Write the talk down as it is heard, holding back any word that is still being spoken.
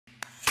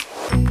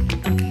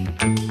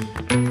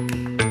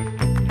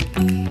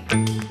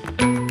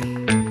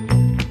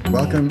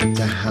Welcome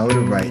to How to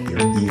Write Your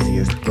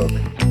Easiest Book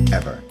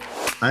Ever.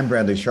 I'm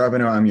Bradley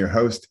Charbonneau. I'm your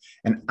host,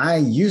 and I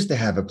used to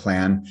have a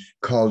plan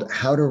called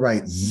How to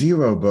Write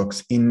 0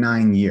 Books in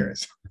 9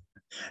 Years.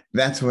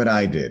 That's what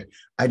I did.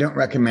 I don't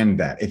recommend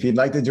that. If you'd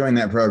like to join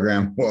that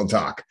program, we'll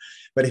talk.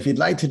 But if you'd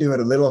like to do it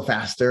a little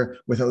faster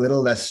with a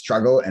little less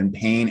struggle and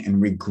pain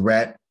and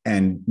regret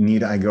and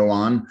need I go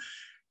on,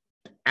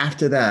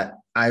 after that,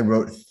 I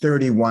wrote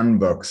 31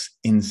 books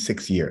in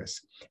 6 years.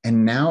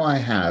 And now I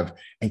have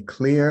a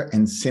clear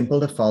and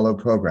simple to follow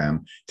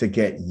program to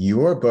get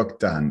your book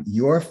done,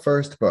 your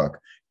first book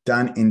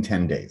done in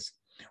 10 days.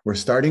 We're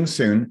starting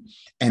soon.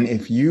 And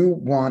if you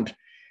want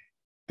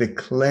the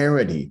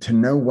clarity to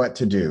know what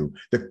to do,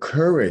 the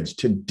courage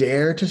to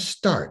dare to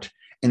start,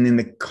 and then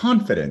the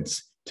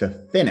confidence to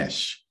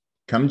finish,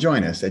 come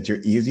join us at Your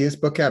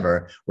Easiest Book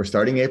Ever. We're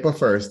starting April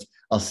 1st.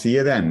 I'll see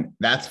you then.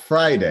 That's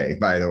Friday,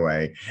 by the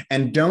way.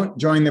 And don't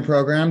join the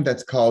program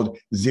that's called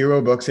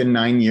 0 Books in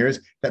 9 Years.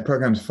 That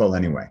program's full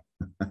anyway.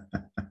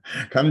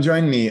 Come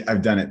join me.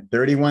 I've done it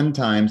 31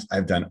 times.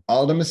 I've done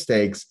all the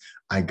mistakes.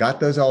 I got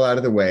those all out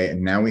of the way.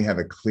 And now we have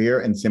a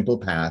clear and simple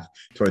path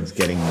towards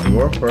getting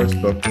your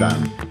first book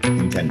done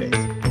in 10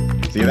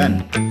 days. See you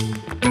then.